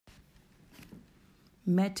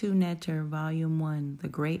Metu Neter, Volume 1, The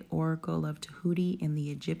Great Oracle of Tahuti in the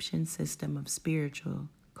Egyptian System of Spiritual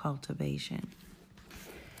Cultivation.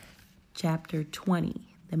 Chapter 20,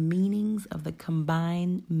 The Meanings of the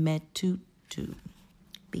Combined Metutu.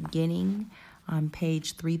 Beginning on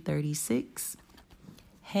page 336,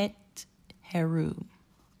 Het Heru.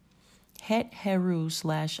 Het Heru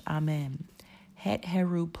 / Amen. Het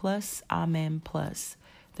Heru plus Amen plus.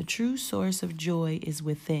 The true source of joy is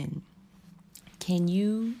within. Can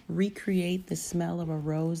you recreate the smell of a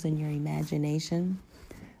rose in your imagination?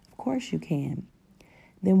 Of course you can.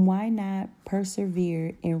 Then why not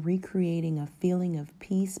persevere in recreating a feeling of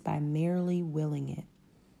peace by merely willing it?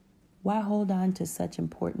 Why hold on to such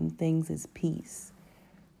important things as peace,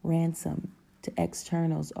 ransom to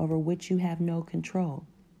externals over which you have no control?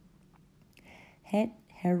 Het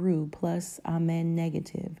Heru plus Amen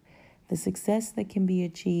negative. The success that can be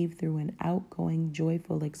achieved through an outgoing,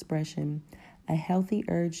 joyful expression. A healthy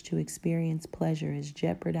urge to experience pleasure is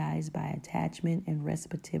jeopardized by attachment and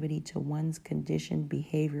receptivity to one's conditioned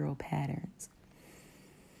behavioral patterns.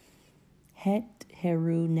 Het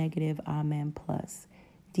Heru negative Amen plus.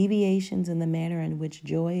 Deviations in the manner in which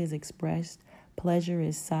joy is expressed, pleasure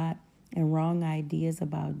is sought, and wrong ideas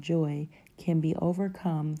about joy can be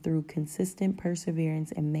overcome through consistent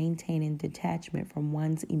perseverance and maintaining detachment from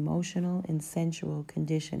one's emotional and sensual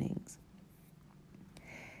conditionings.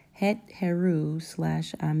 Het Heru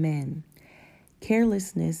 / Amen.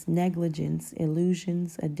 Carelessness, negligence,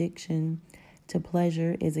 illusions, addiction to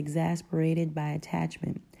pleasure is exasperated by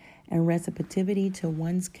attachment and receptivity to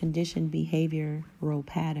one's conditioned behavioral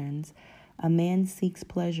patterns. A man seeks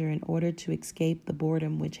pleasure in order to escape the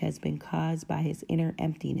boredom which has been caused by his inner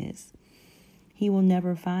emptiness. He will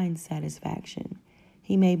never find satisfaction.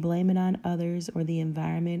 He may blame it on others or the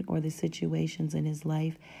environment or the situations in his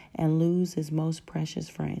life and lose his most precious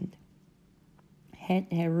friend.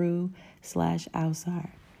 Het Heru / Ausar.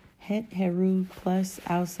 Het Heru plus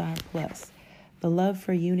Ausar plus. The love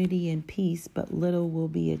for unity and peace, but little will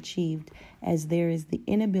be achieved as there is the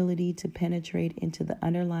inability to penetrate into the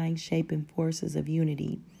underlying shape and forces of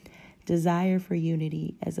unity. Desire for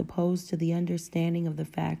unity as opposed to the understanding of the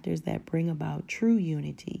factors that bring about true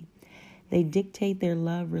unity. They dictate their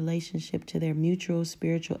love relationship to their mutual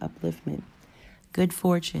spiritual upliftment, good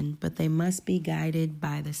fortune, but they must be guided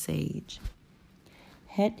by the sage.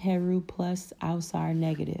 Het Heru plus Ausar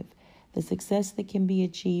negative. The success that can be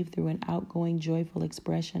achieved through an outgoing, joyful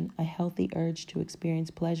expression, a healthy urge to experience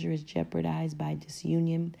pleasure is jeopardized by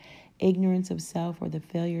disunion, ignorance of self, or the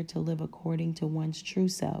failure to live according to one's true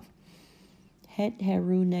self. Het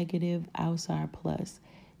Heru negative Ausar plus.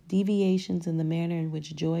 Deviations in the manner in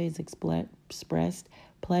which joy is expressed,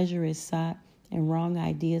 pleasure is sought, and wrong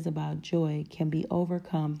ideas about joy can be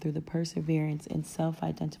overcome through the perseverance and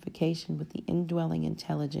self-identification with the indwelling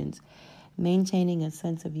intelligence, maintaining a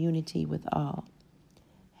sense of unity with all.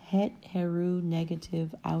 Het Heru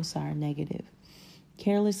negative Ausar negative.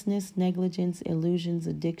 Carelessness, negligence, illusions,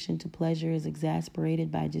 addiction to pleasure is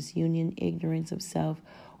exasperated by disunion, ignorance of self,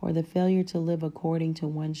 or the failure to live according to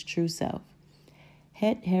one's true self.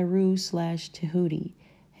 Het Heru / Tahuti.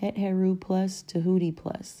 Het Heru plus Tahuti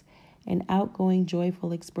plus. An outgoing,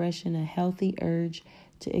 joyful expression, a healthy urge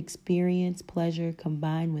to experience pleasure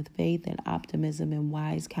combined with faith and optimism and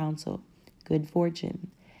wise counsel. Good fortune.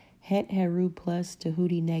 Het Heru plus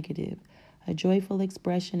Tahuti negative. A joyful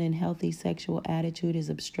expression and healthy sexual attitude is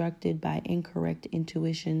obstructed by incorrect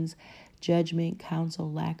intuitions, judgment,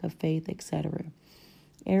 counsel, lack of faith, etc.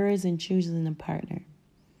 Errors in choosing a partner.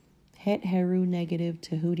 Het Heru negative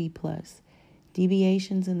Tahuti plus.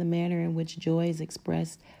 Deviations in the manner in which joy is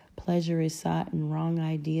expressed, pleasure is sought, and wrong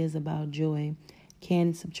ideas about joy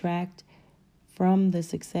can subtract from the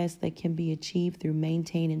success that can be achieved through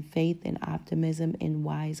maintaining faith and optimism in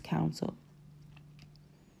wise counsel.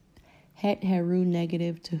 Het Heru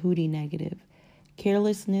negative Tahuti negative.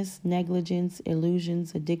 Carelessness, negligence,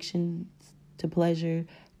 illusions, addictions to pleasure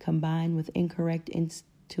combined with incorrect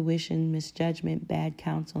intuition, misjudgment, bad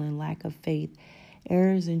counsel, and lack of faith,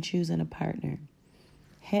 errors in choosing a partner.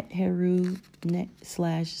 Het Heru /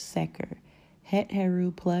 Seker. Het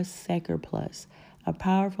Heru plus Seker plus. A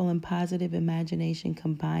powerful and positive imagination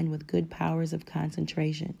combined with good powers of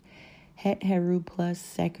concentration. Het Heru plus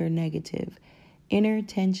Seker negative. Inner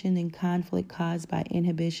tension and conflict caused by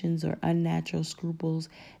inhibitions or unnatural scruples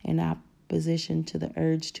in opposition to the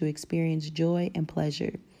urge to experience joy and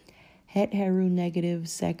pleasure. Het Heru negative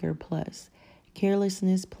Seker plus.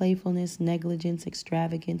 Carelessness, playfulness, negligence,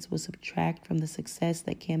 extravagance will subtract from the success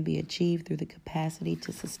that can be achieved through the capacity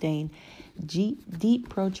to sustain deep,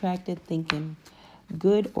 protracted thinking,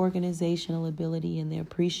 good organizational ability, and the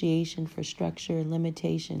appreciation for structure and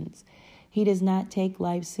limitations. He does not take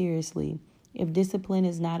life seriously. If discipline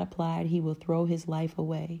is not applied, he will throw his life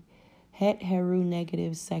away. Het Heru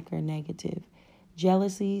negative, Seker negative.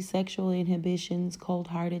 Jealousy, sexual inhibitions,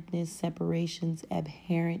 cold-heartedness, separations,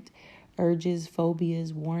 abhorrent urges,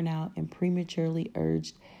 phobias, worn out, and prematurely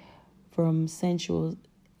urged from sensual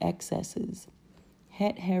excesses.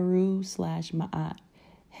 Het Heru / Ma'at.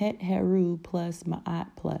 Het Heru plus Ma'at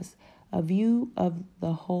plus. A view of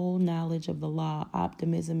the whole knowledge of the law,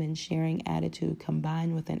 optimism, and sharing attitude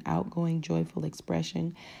combined with an outgoing, joyful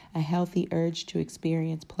expression, a healthy urge to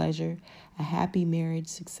experience pleasure, a happy marriage,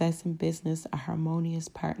 success in business, a harmonious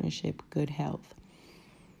partnership, good health.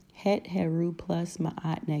 Het Heru plus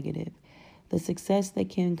Ma'at negative. The success that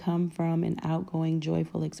can come from an outgoing,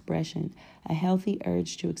 joyful expression, a healthy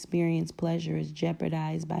urge to experience pleasure is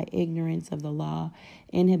jeopardized by ignorance of the law,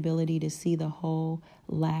 inability to see the whole,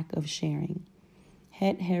 lack of sharing.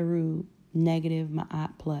 Het Heru negative,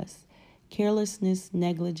 Ma'at plus. Carelessness,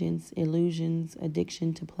 negligence, illusions,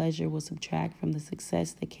 addiction to pleasure will subtract from the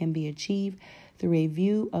success that can be achieved through a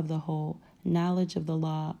view of the whole, knowledge of the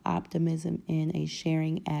law, optimism, and a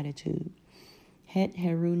sharing attitude. Het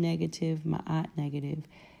Heru negative, Ma'at negative.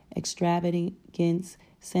 Extravagance,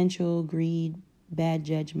 sensual greed, bad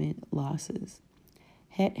judgment, losses.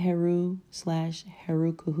 Het Heru /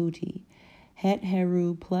 Heru Kahuti. Het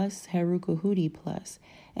Heru plus Heru Kahuti plus.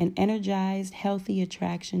 An energized, healthy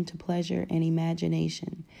attraction to pleasure and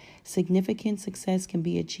imagination. Significant success can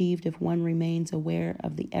be achieved if one remains aware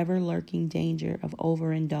of the ever-lurking danger of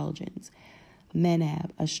overindulgence. Menab,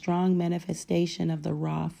 a strong manifestation of the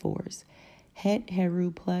raw force. Het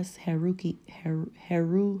Heru plus Heru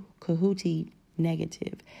Kahuti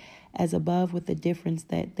negative, as above with the difference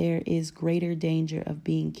that there is greater danger of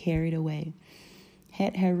being carried away.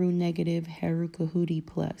 Het Heru negative, Heru Kahuti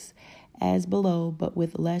plus, as below but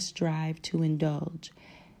with less drive to indulge.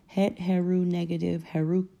 Het Heru negative,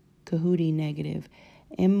 Heru Kahuti negative,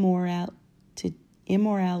 immorality,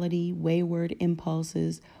 wayward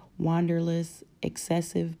impulses, wanderlust,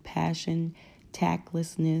 excessive passion,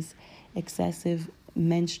 tactlessness, excessive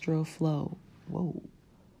menstrual flow. Whoa.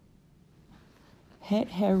 Het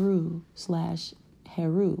Heru /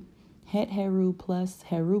 Heru. Het Heru plus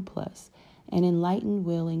Heru plus. An enlightened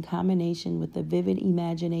will in combination with a vivid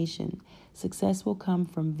imagination. Success will come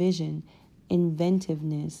from vision,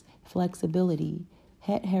 inventiveness, flexibility.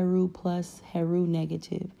 Het Heru plus Heru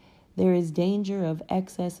negative. There is danger of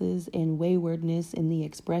excesses and waywardness in the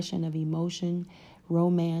expression of emotion,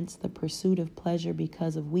 romance, the pursuit of pleasure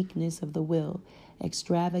because of weakness of the will,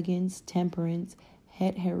 extravagance, temperance.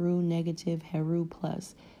 Het Heru negative, Heru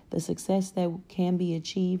plus. The success that can be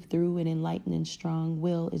achieved through an enlightened and strong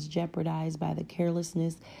will is jeopardized by the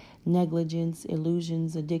carelessness, negligence,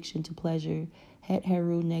 illusions, addiction to pleasure. Het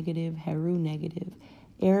Heru negative, Heru negative.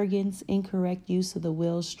 Arrogance, incorrect use of the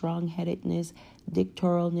will, strong-headedness,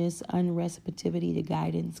 dictatorialness, unreceptivity to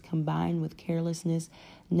guidance, combined with carelessness,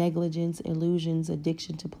 negligence, illusions,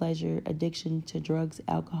 addiction to pleasure, addiction to drugs,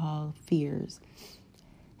 alcohol, fears.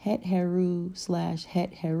 Het Heru /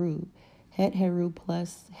 Het Heru. Het Heru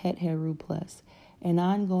plus, Het Heru plus. An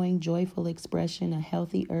ongoing joyful expression, a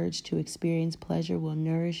healthy urge to experience pleasure will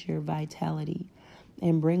nourish your vitality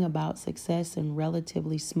and bring about success in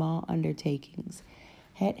relatively small undertakings.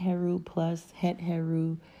 Het Heru plus, Het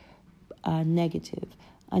Heru negative.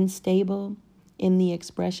 Unstable in the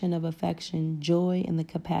expression of affection, joy in the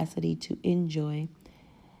capacity to enjoy,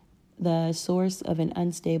 the source of an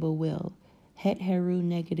unstable will. Het Heru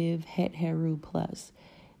negative, Het Heru plus.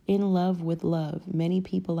 In love with love, many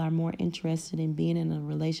people are more interested in being in a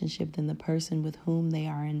relationship than the person with whom they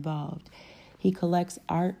are involved. He collects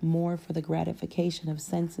art more for the gratification of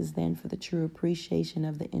senses than for the true appreciation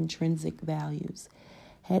of the intrinsic values.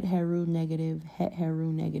 Het Heru negative, Het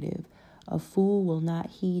Heru negative. A fool will not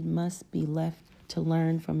heed, must be left to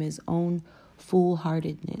learn from his own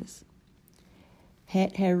foolhardiness.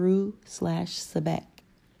 Het Heru / Sebek.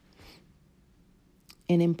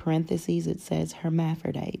 And in parentheses it says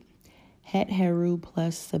hermaphrodite. Het Heru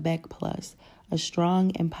plus Sebek plus. A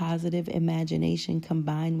strong and positive imagination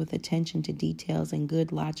combined with attention to details and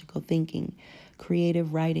good logical thinking,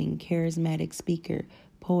 creative writing, charismatic speaker,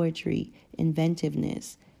 poetry,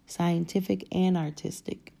 inventiveness, scientific and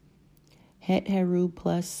artistic. Het Heru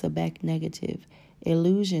plus Sebek negative.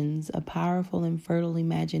 Illusions, a powerful and fertile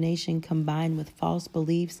imagination combined with false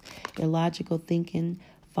beliefs, illogical thinking,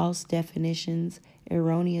 false definitions,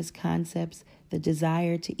 erroneous concepts, the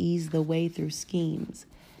desire to ease the way through schemes.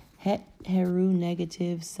 Het Heru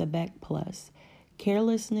negative, Sebek plus.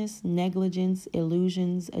 Carelessness, negligence,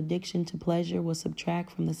 illusions, addiction to pleasure will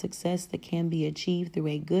subtract from the success that can be achieved through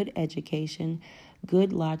a good education,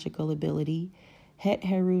 good logical ability. Het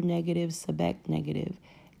Heru negative, Sebek negative.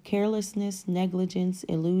 Carelessness, negligence,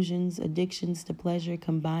 illusions, addictions to pleasure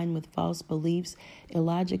combined with false beliefs,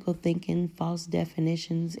 illogical thinking, false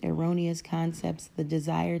definitions, erroneous concepts, the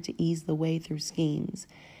desire to ease the way through schemes.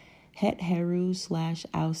 Het Heru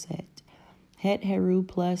 / Auset. Het Heru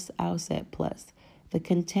plus Auset plus. The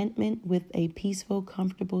contentment with a peaceful,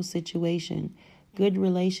 comfortable situation. Good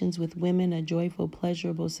relations with women, a joyful,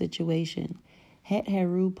 pleasurable situation. Het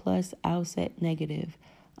Heru plus Auset negative.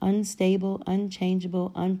 Unstable,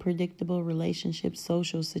 unchangeable, unpredictable relationship,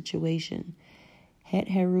 social situation. Het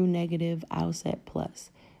Heru negative, Auset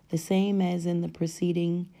plus. The same as in the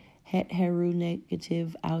preceding Het Heru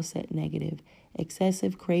negative, Auset negative.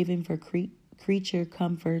 Excessive craving for creature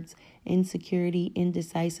comforts, insecurity,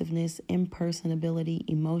 indecisiveness, impersonability,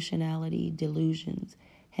 emotionality, delusions.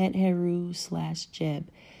 Het Heru / Jeb.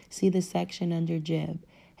 See the section under Jeb.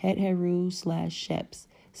 Het Heru / Sheps.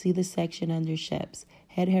 See the section under Sheps.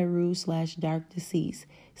 Het Heru / Dark Decease.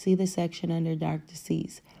 See the section under Dark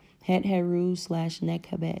Decease. Het Heru /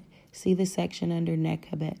 Nekhabet. See the section under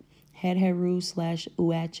Nekhabet. Het Heru /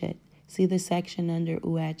 Uachet. See the section under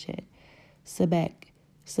Uachet. Sebek.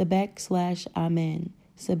 Sebek / Amen.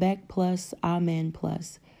 Sebek plus Amen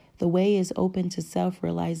plus. The way is open to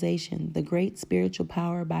self-realization. The great spiritual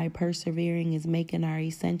power by persevering is making our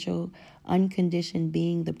essential, unconditioned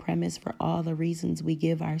being the premise for all the reasons we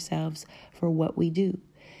give ourselves for what we do.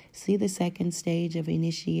 See the second stage of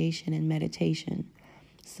initiation and meditation.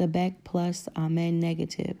 Sebek plus Amen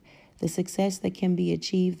negative. The success that can be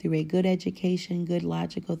achieved through a good education, good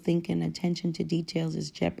logical thinking, attention to details is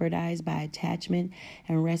jeopardized by attachment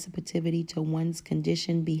and receptivity to one's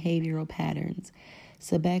conditioned behavioral patterns.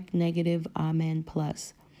 Sebek negative, Amen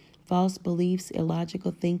plus. False beliefs,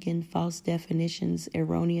 illogical thinking, false definitions,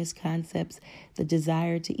 erroneous concepts, the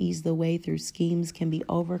desire to ease the way through schemes can be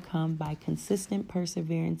overcome by consistent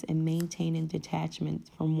perseverance and maintaining detachment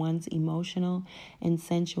from one's emotional and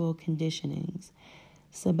sensual conditionings.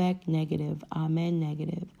 Sebek negative, Amen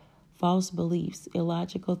negative. False beliefs,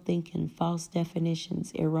 illogical thinking, false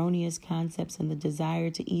definitions, erroneous concepts, and the desire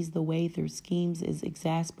to ease the way through schemes is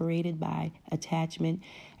exasperated by attachment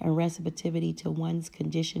and receptivity to one's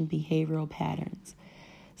conditioned behavioral patterns.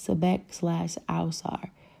 Sebek / Ausar.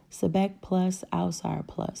 Sebek plus Ausar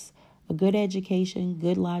plus. A good education,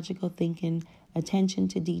 good logical thinking, attention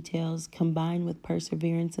to details, combined with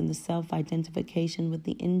perseverance in the self-identification with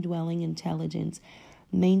the indwelling intelligence,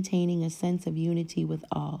 maintaining a sense of unity with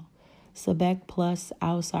all. Sebek plus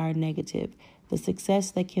Ausar negative. The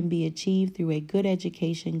success that can be achieved through a good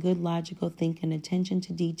education, good logical thinking, attention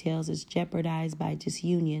to details is jeopardized by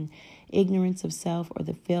disunion, ignorance of self, or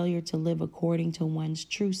the failure to live according to one's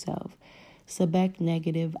true self. Sebek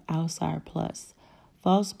negative, Ausar plus.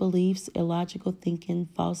 False beliefs, illogical thinking,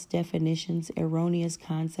 false definitions, erroneous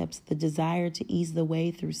concepts, the desire to ease the way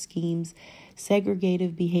through schemes,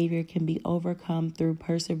 segregative behavior can be overcome through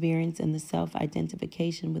perseverance in the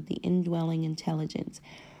self-identification with the indwelling intelligence,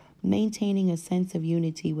 maintaining a sense of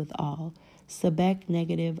unity with all. Sebek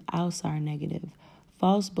negative, Ausar negative.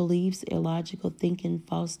 False beliefs, illogical thinking,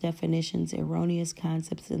 false definitions, erroneous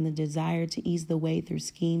concepts, and the desire to ease the way through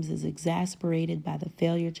schemes is exasperated by the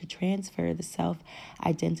failure to transfer the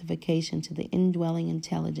self-identification to the indwelling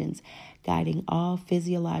intelligence, guiding all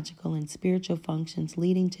physiological and spiritual functions,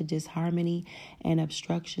 leading to disharmony and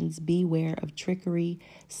obstructions. Beware of trickery,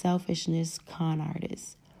 selfishness, con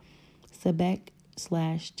artists. Sebek /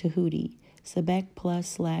 Tahuti. Sebek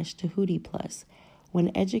plus / Tahuti plus. When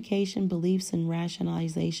education, beliefs, and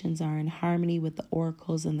rationalizations are in harmony with the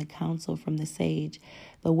oracles and the counsel from the sage,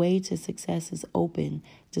 the way to success is open.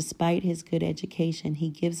 Despite his good education, he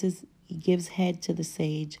gives head to the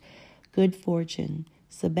sage. Good fortune.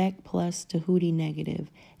 Sebek plus Tahuti negative.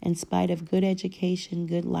 In spite of good education,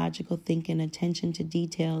 good logical thinking, attention to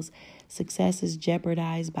details, success is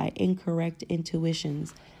jeopardized by incorrect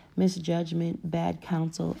intuitions, misjudgment, bad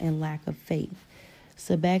counsel, and lack of faith.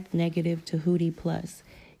 Sebek negative, Tahuti plus.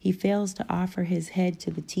 He fails to offer his head to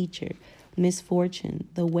the teacher. Misfortune.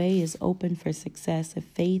 The way is open for success if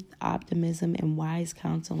faith, optimism, and wise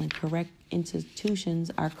counsel and correct institutions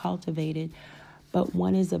are cultivated, but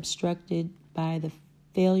one is obstructed by the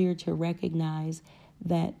failure to recognize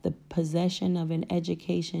that the possession of an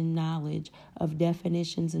education, knowledge of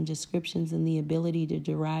definitions and descriptions, and the ability to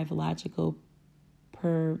derive logical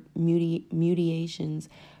permutations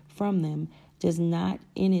from them does not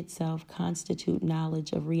in itself constitute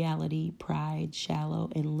knowledge of reality. Pride, shallow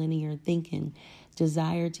and linear thinking,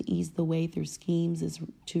 desire to ease the way through schemes is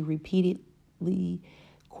to repeatedly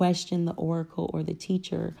question the oracle or the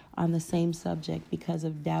teacher on the same subject because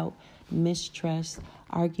of doubt, mistrust,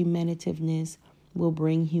 argumentativeness will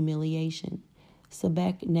bring humiliation.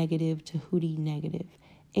 Sebek negative, Tahuti negative.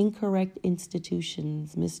 Incorrect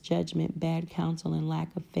institutions, misjudgment, bad counsel, and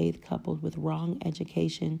lack of faith coupled with wrong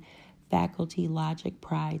education, faculty, logic,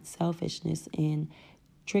 pride, selfishness, and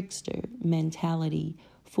trickster mentality,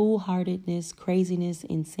 foolhardiness, craziness,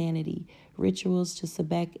 insanity, rituals to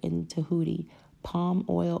Sebek and Tahuti, palm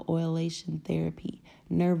oil, oilation therapy,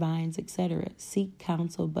 nervines, etc. Seek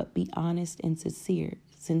counsel, but be honest and sincere.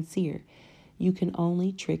 You can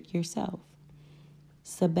only trick yourself.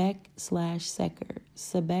 Sebek/Seker,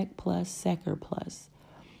 Sebek plus Seker plus.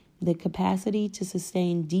 The capacity to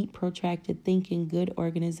sustain deep, protracted thinking, good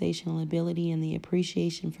organizational ability, and the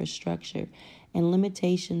appreciation for structure and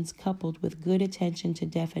limitations coupled with good attention to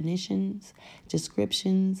definitions,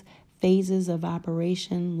 descriptions, phases of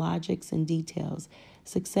operation, logics, and details.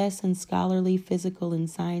 Success in scholarly, physical, and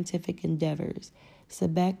scientific endeavors.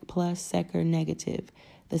 Sebek plus Seker negative.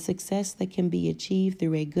 The success that can be achieved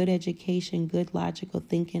through a good education, good logical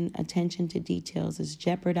thinking, attention to details is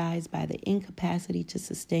jeopardized by the incapacity to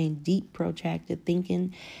sustain deep, protracted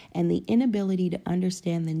thinking and the inability to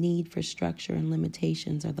understand the need for structure and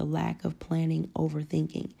limitations or the lack of planning,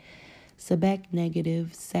 overthinking. Sebek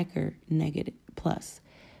negative, Seker negative plus.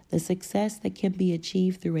 The success that can be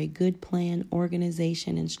achieved through a good plan,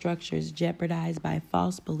 organization, and structure is jeopardized by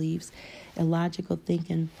false beliefs, illogical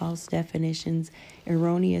thinking, false definitions,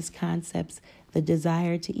 erroneous concepts, the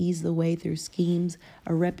desire to ease the way through schemes.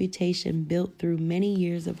 A reputation built through many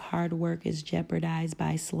years of hard work is jeopardized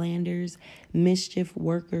by slanders, mischief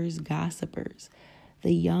workers, gossipers.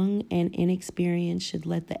 The young and inexperienced should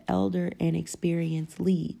let the elder and experienced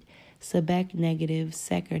lead. Sebek negative,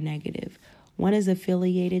 Seker negative. One is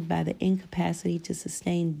affiliated by the incapacity to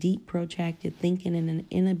sustain deep, protracted thinking and an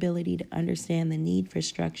inability to understand the need for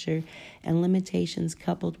structure and limitations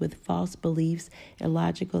coupled with false beliefs,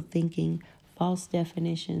 illogical thinking, false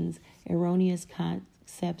definitions, erroneous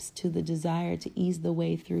concepts to the desire to ease the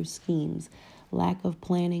way through schemes, lack of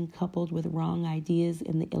planning coupled with wrong ideas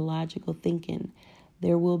and the illogical thinking.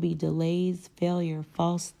 There will be delays, failure,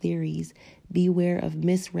 false theories. Beware of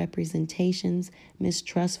misrepresentations,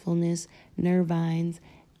 mistrustfulness, nervines,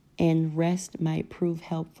 and rest might prove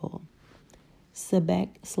helpful.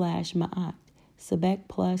 Sebek/Ma'at. Sebek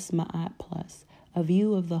plus Ma'at plus. A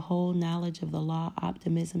view of the whole, knowledge of the law,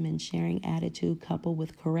 optimism, and sharing attitude coupled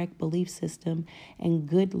with correct belief system and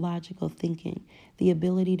good logical thinking. The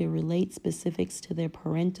ability to relate specifics to their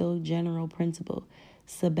parental general principle.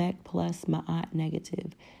 Sebek plus Ma'at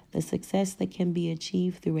negative. The success that can be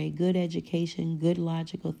achieved through a good education, good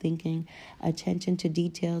logical thinking, attention to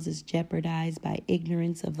details is jeopardized by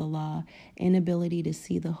ignorance of the law, inability to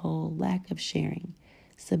see the whole, lack of sharing.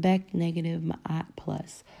 Sebek negative, Ma'at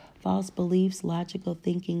plus. False beliefs, logical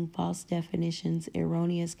thinking, false definitions,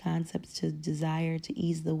 erroneous concepts to desire to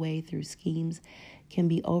ease the way through schemes can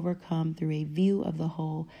be overcome through a view of the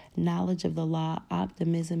whole, knowledge of the law,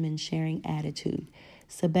 optimism, and sharing attitude.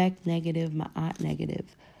 Sebek negative, Ma'at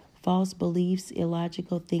negative. False beliefs,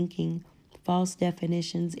 illogical thinking, false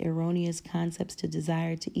definitions, erroneous concepts to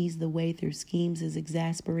desire to ease the way through schemes is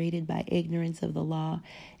exasperated by ignorance of the law,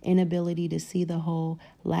 inability to see the whole,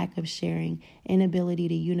 lack of sharing, inability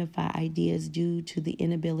to unify ideas due to the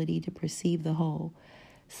inability to perceive the whole.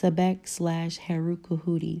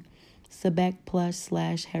 Sebek/Harukahuti. Sebek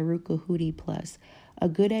plus/Harukahuti plus. A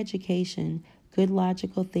good education, good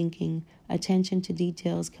logical thinking, attention to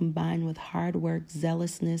details combined with hard work,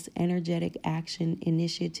 zealousness, energetic action,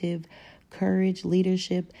 initiative, courage,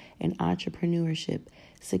 leadership, and entrepreneurship,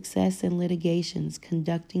 success in litigations,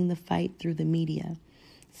 conducting the fight through the media.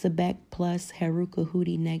 Sebek plus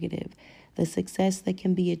Harukahuti negative. The success that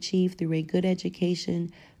can be achieved through a good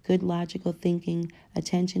education, good logical thinking,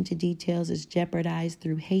 attention to details is jeopardized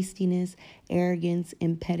through hastiness, arrogance,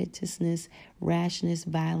 impetuousness, rashness,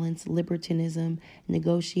 violence, libertinism,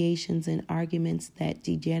 negotiations, and arguments that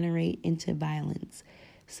degenerate into violence.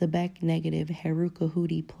 Sebek negative,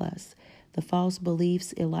 Harukahuti plus. The false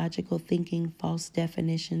beliefs, illogical thinking, false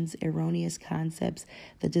definitions, erroneous concepts,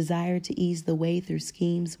 the desire to ease the way through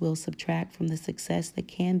schemes will subtract from the success that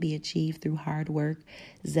can be achieved through hard work,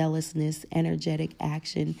 zealousness, energetic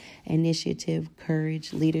action, initiative,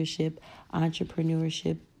 courage, leadership,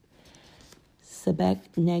 entrepreneurship. Sebek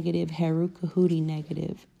negative, Harukahuti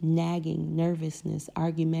negative, nagging, nervousness,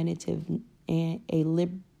 argumentative, and a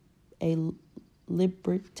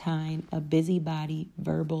libertine, a busybody,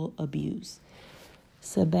 verbal abuse.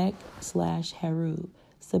 Sebek/Heru.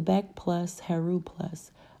 Sebek plus Heru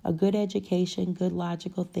plus. A good education, good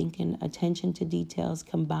logical thinking, attention to details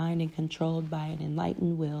combined and controlled by an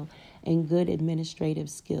enlightened will, and good administrative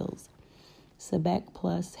skills. Sebek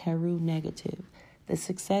plus Heru negative. The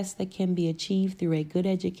success that can be achieved through a good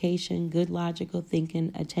education, good logical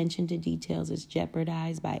thinking, attention to details is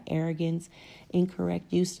jeopardized by arrogance,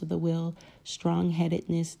 incorrect use of the will,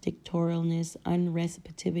 strong-headedness, dictatorialness,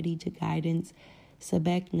 unreceptivity to guidance.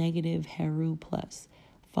 Sebek negative Heru plus.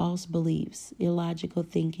 False beliefs, illogical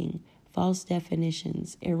thinking, false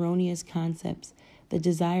definitions, erroneous concepts. The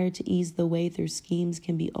desire to ease the way through schemes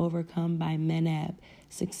can be overcome by menab,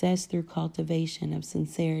 success through cultivation of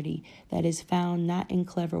sincerity that is found not in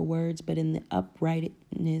clever words but in the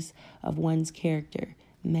uprightness of one's character.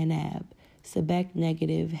 Menab. Sebek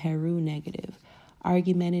negative, Heru negative.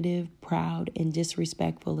 Argumentative, proud, and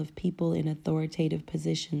disrespectful of people in authoritative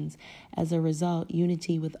positions. As a result,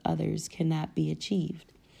 unity with others cannot be achieved.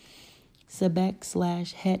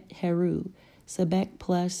 Sebek/Het Heru. Sebek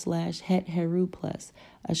plus/Het Heru plus.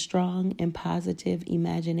 A strong and positive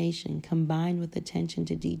imagination combined with attention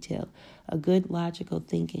to detail, a good logical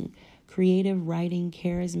thinking, creative writing,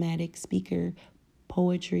 charismatic speaker,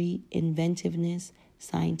 poetry, inventiveness,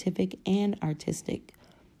 scientific and artistic.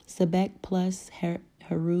 Sebek plus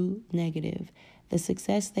Heru negative. The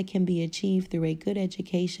success that can be achieved through a good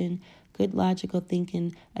education, good logical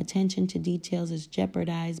thinking, attention to details is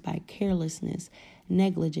jeopardized by carelessness,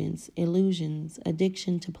 negligence, illusions,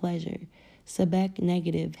 addiction to pleasure. Sebek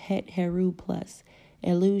negative, Het Heru plus.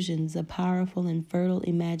 Illusions, a powerful and fertile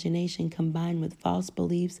imagination combined with false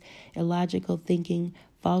beliefs, illogical thinking,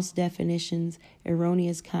 false definitions,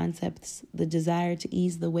 erroneous concepts, the desire to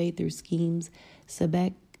ease the way through schemes.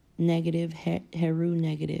 Sebek negative, Het Heru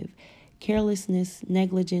negative. Carelessness,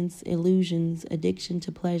 negligence, illusions, addiction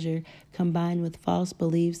to pleasure, combined with false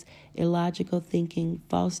beliefs, illogical thinking,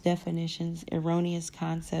 false definitions, erroneous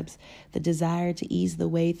concepts, the desire to ease the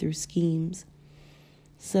way through schemes.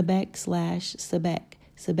 Sebek/Sebek.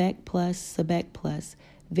 Sebek plus.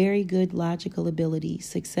 Very good logical ability,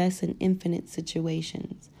 success in infinite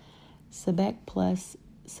situations. Sebek plus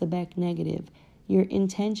Sebek negative. Your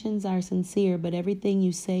intentions are sincere, but everything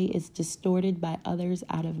you say is distorted by others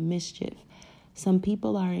out of mischief. Some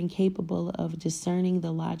people are incapable of discerning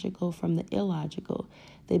the logical from the illogical.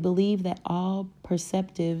 They believe that all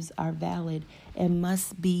perceptives are valid and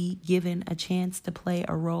must be given a chance to play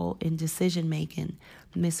a role in decision-making.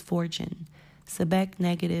 Misfortune. Sebek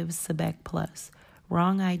negative, Sebek plus.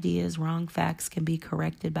 Wrong ideas, wrong facts can be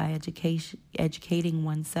corrected by educating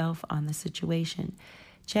oneself on the situation.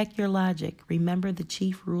 Check your logic. Remember the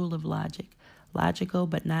chief rule of logic. Logical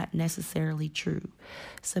but not necessarily true.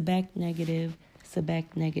 Sebek negative,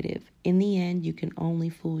 Sebek negative. In the end, you can only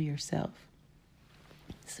fool yourself.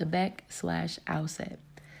 Sebek/Auset.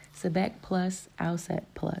 Sebek plus, Auset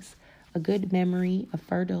plus. A good memory, a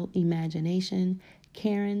fertile imagination,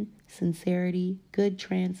 caring, sincerity, good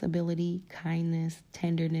transability, kindness,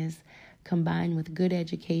 tenderness, combined with good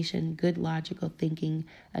education, good logical thinking,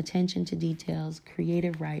 attention to details,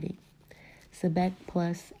 creative writing. Sebek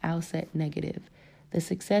plus, Auset negative. The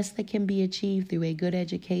success that can be achieved through a good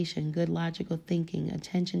education, good logical thinking,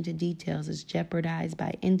 attention to details is jeopardized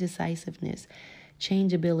by indecisiveness,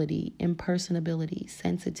 changeability, impersonability,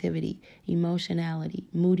 sensitivity, emotionality,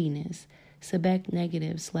 moodiness. Sebek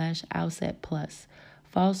negative/Auset plus.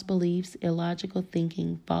 False beliefs, illogical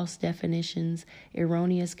thinking, false definitions,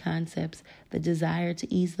 erroneous concepts, the desire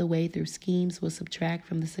to ease the way through schemes will subtract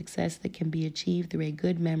from the success that can be achieved through a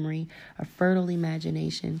good memory, a fertile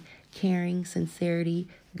imagination, caring, sincerity,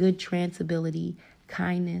 good transability,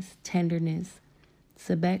 kindness, tenderness.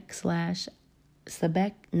 Sebek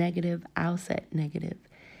negative, Auset negative.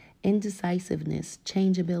 Indecisiveness,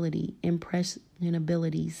 changeability,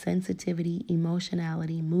 impressionability, sensitivity,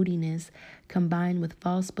 emotionality, moodiness, combined with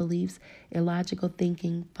false beliefs, illogical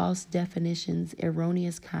thinking, false definitions,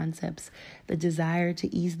 erroneous concepts, the desire to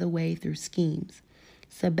ease the way through schemes.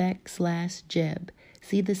 Sebek/Jeb.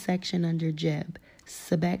 See the section under Jeb.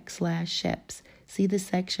 Sebek/Sheps. See the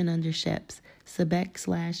section under Sheps.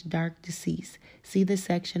 Sebek/Dark Decease. See the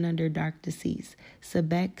section under Dark Decease.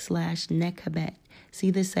 Sebek/Nekhbet. See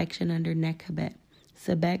the section under Nekhbet.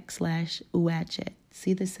 Sebek/Uachet.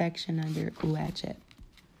 See the section under Uachet.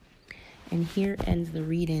 And here ends the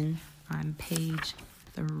reading on page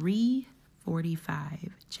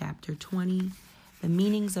 345, chapter 20, the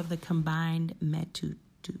meanings of the combined Metu.